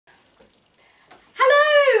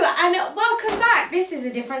and welcome back. This is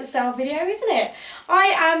a different style video, isn't it?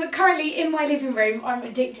 I am currently in my living room. I'm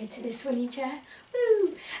addicted to this swinging chair.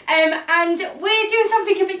 Woo. And we're doing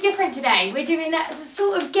something a bit different today. We're doing that as a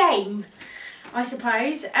sort of game, I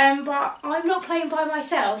suppose, but I'm not playing by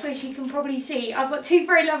myself, as you can probably see. I've got two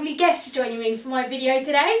very lovely guests joining me for my video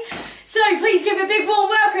today. So please give a big warm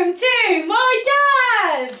welcome to my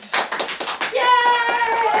dad! Yay!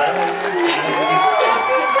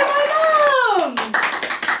 To my mum!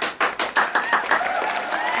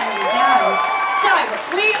 There we go. So,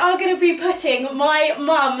 we are going to be putting my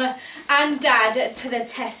mum and dad to the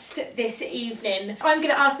test this evening. I'm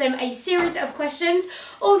going to ask them a series of questions.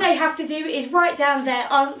 All they have to do is write down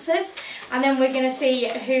their answers, and then we're going to see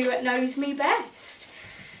who knows me best.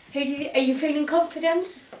 Are you feeling confident?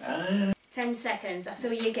 10 seconds, that's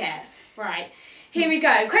all you get. Right, here we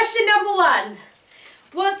go. Question number 1.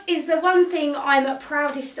 What is the one thing I'm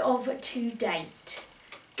proudest of to date?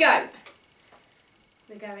 Go.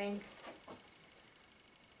 We're going.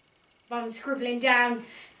 Mum's scribbling down.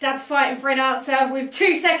 Dad's fighting for an answer with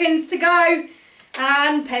 2 seconds to go.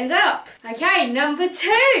 And pen's up. Okay, number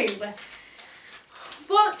 2.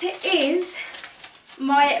 What is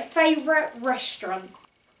my favourite restaurant?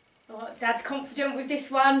 Oh, Dad's confident with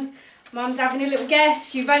this one. Mum's having a little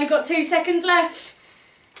guess. You've only got 2 seconds left.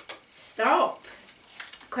 Stop.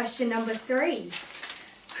 Question number 3.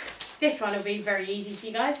 This one will be very easy for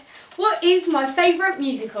you guys. What is my favourite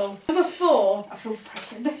musical? Number 4. I feel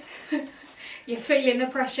pressured. You're feeling the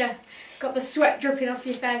pressure. Got the sweat dripping off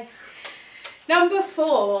your face. Number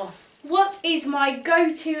 4. What is my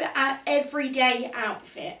go-to everyday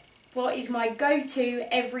outfit? What is my go-to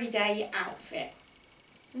everyday outfit?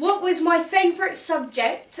 What was my favourite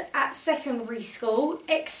subject at secondary school,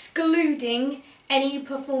 excluding any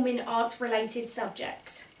performing arts related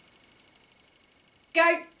subjects?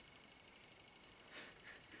 Go!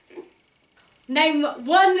 Name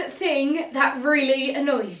one thing that really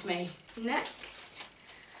annoys me. Next,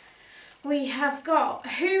 we have got,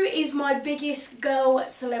 who is my biggest girl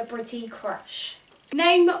celebrity crush?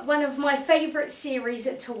 Name one of my favourite series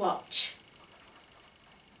to watch.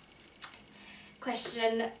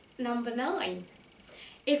 Question number 9.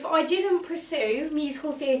 If I didn't pursue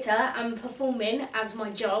musical theatre and performing as my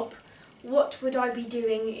job, what would I be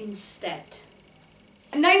doing instead?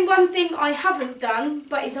 Name one thing I haven't done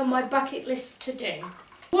but is on my bucket list to do.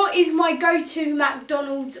 What is my go-to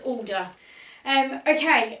McDonald's order?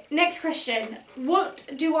 Okay, next question. What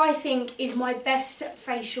do I think is my best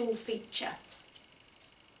facial feature?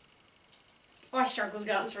 I struggled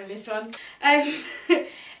answering this one.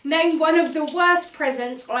 Name one of the worst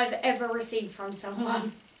presents I've ever received from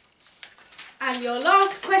someone. And your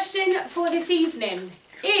last question for this evening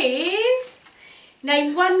is,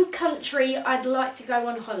 name one country I'd like to go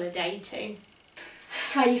on holiday to.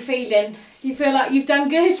 How are you feeling? Do you feel like you've done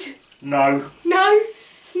good? No. No?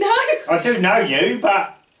 No? I do know you,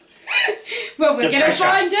 but... Well, we're going to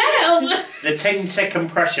find out. The 10-second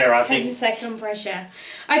pressure, I think. 10-second pressure.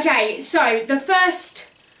 Okay, so the first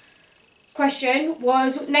question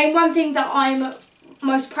was, name one thing that I'm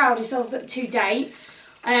most proudest of to date.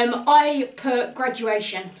 I put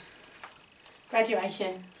graduation.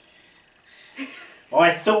 Graduation.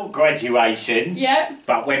 I thought graduation, yeah,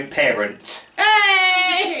 but went parents.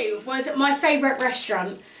 Hey! Was my favourite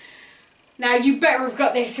restaurant. Now you better have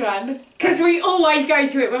got this one, because we always go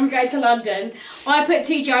to it when we go to London. I put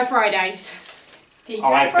TGI Fridays.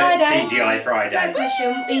 I put TGI Fridays. Third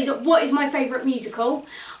question is, what is my favourite musical?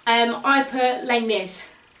 I put Les Mis.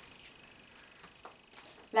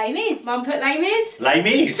 Les Mis? Mum put Les Mis? Les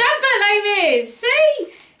Mis. Sam put Les Mis,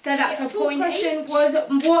 see? So that's a point. Question was,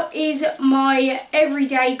 what is my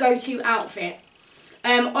everyday go-to outfit?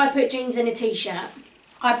 I put jeans and a t-shirt.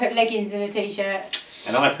 I put leggings and a t-shirt.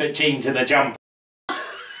 And I put jeans and a jumper. That's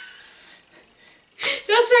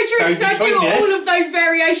so true, because I do all of those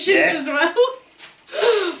variations as well.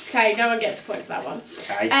 Okay, no one gets a point for that one.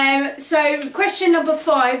 Okay. So question number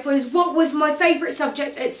 5 was, what was my favourite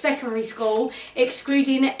subject at secondary school,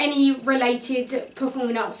 excluding any related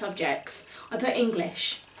performing arts subjects? I put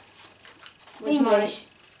English. English.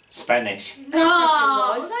 Spanish.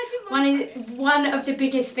 One of the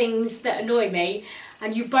biggest things that annoy me,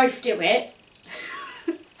 and you both do it.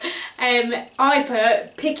 I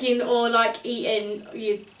put picking or like eating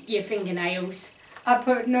your fingernails. I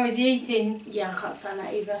put noisy eating. Yeah, I can't stand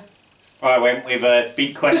that either. I went with a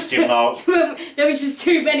big question mark. There was just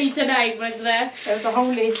too many to name, was there? There was a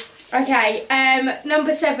whole list. Okay,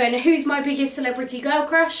 number 7. Who's my biggest celebrity girl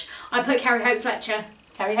crush? I put Carrie Hope Fletcher.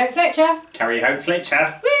 Carrie Hope Fletcher. Carrie Hope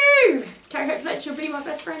Fletcher. Woo! Carrie Hope Fletcher will be my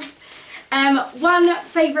best friend. One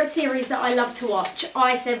favourite series that I love to watch.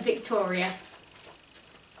 I said Victoria.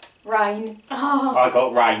 Rain. Oh. I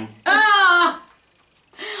got Rain. Ah!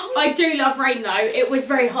 I do love Rain though. It was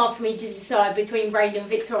very hard for me to decide between Rain and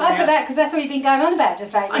Victoria. I put that because that's what you've been going on about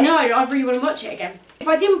just lately. I know, I really want to watch it again. If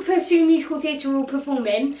I didn't pursue musical theatre or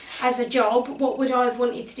performing as a job, what would I have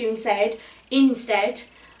wanted to do instead?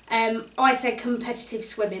 I said competitive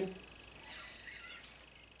swimming.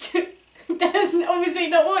 That's obviously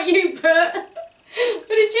not what you put. What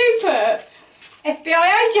did you put?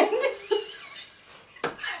 FBI agent.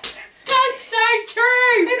 That's so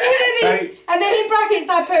true! And then in brackets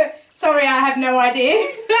I put, sorry, I have no idea.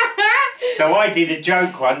 So I did a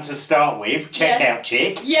joke one to start with, checkout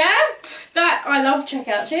chick. Yeah? That, I love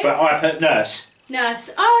checkout chick. But I put nurse.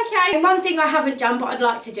 Nurse. Oh, okay. One thing I haven't done but I'd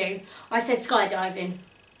like to do, I said skydiving.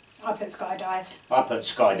 I put skydive. I put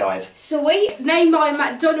skydive. Sweet. Name my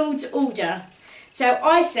McDonald's order. So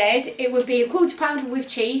I said it would be a quarter pounder with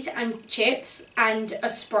cheese and chips and a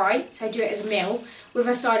Sprite, so do it as a meal, with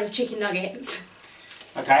a side of chicken nuggets.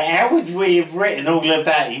 Okay, how would we have written all of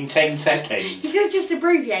that in 10 seconds? You could just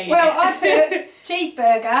abbreviate it. Well, I put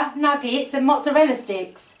cheeseburger, nuggets and mozzarella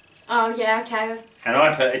sticks. Oh, yeah, okay. And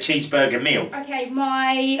I put a cheeseburger meal. Okay,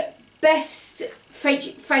 my best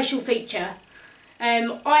facial feature.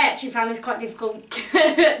 I actually found this quite difficult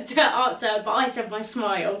to answer, but I said my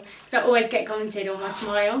smile. So I always get commented on my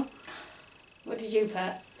smile. What did you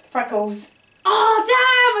put? Freckles. Oh,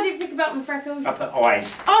 damn! I didn't think about my freckles. I put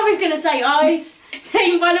eyes. I was going to say eyes.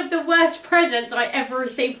 Name one of the worst presents I ever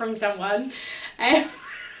received from someone.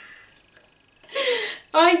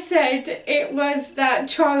 I said it was that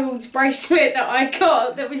child's bracelet that I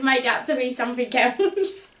got that was made out to be something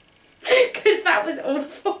else. Because that was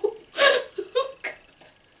awful. Oh, God.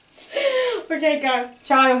 Okay, go.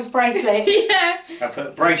 Child's bracelet. Yeah. I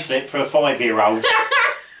put bracelet for a 5-year-old.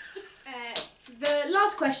 The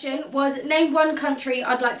last question was name one country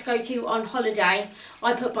I'd like to go to on holiday.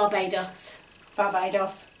 I put Barbados.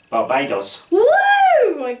 Barbados. Barbados. Woo!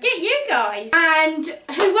 I get you guys. And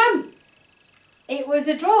who won? It was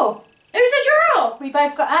a draw. It was a draw. We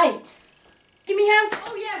both got 8. Give me hands.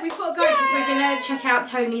 Oh yeah, we've got to go because we're going to check out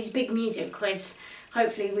Tony's big music quiz.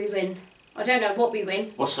 Hopefully we win. I don't know what we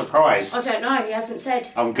win. What's the prize? I don't know, he hasn't said.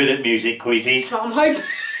 I'm good at music quizzes. But I'm hoping.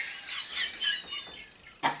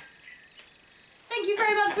 Thank you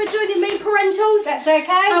very much for joining me, parentals. That's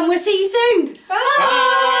okay. And we'll see you soon.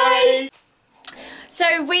 Bye.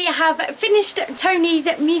 So we have finished Tony's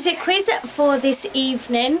music quiz for this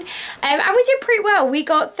evening, and we did pretty well. We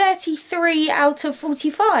got 33 out of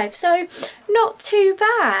 45, so not too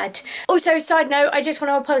bad. Also, side note, I just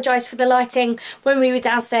want to apologise for the lighting when we were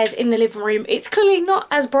downstairs in the living room. It's clearly not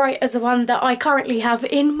as bright as the one that I currently have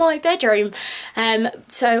in my bedroom,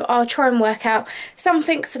 so I'll try and work out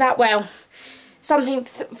something for that. Well, something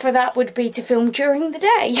for that would be to film during the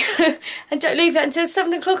day and don't leave it until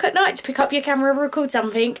 7 o'clock at night to pick up your camera and record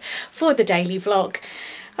something for the daily vlog.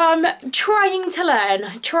 I'm trying to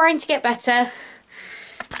learn, trying to get better.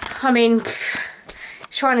 I mean,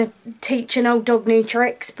 trying to teach an old dog new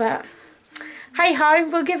tricks, but hey ho,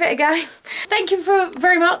 we'll give it a go. Thank you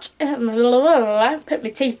very much. Put my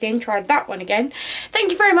teeth in, try that one again. Thank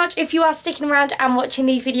you very much if you are sticking around and watching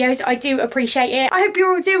these videos. I do appreciate it. I hope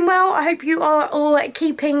you're all doing well. I hope you are all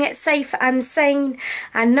keeping safe and sane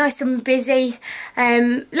and nice and busy.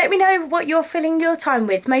 Let me know what you're filling your time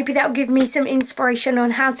with. Maybe that'll give me some inspiration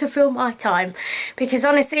on how to fill my time. Because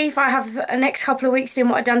honestly, if I have the next couple of weeks doing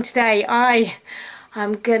what I've done today,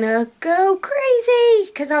 I'm gonna go crazy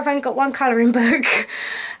because I've only got one colouring book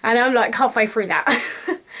and I'm like halfway through that.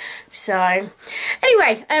 So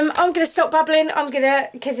anyway, I'm gonna stop babbling.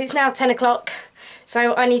 Because it's now 10 o'clock,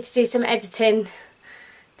 so I need to do some editing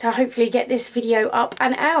to hopefully get this video up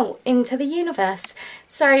and out into the universe.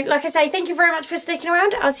 So like I say, thank you very much for sticking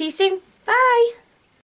around. I'll see you soon. Bye.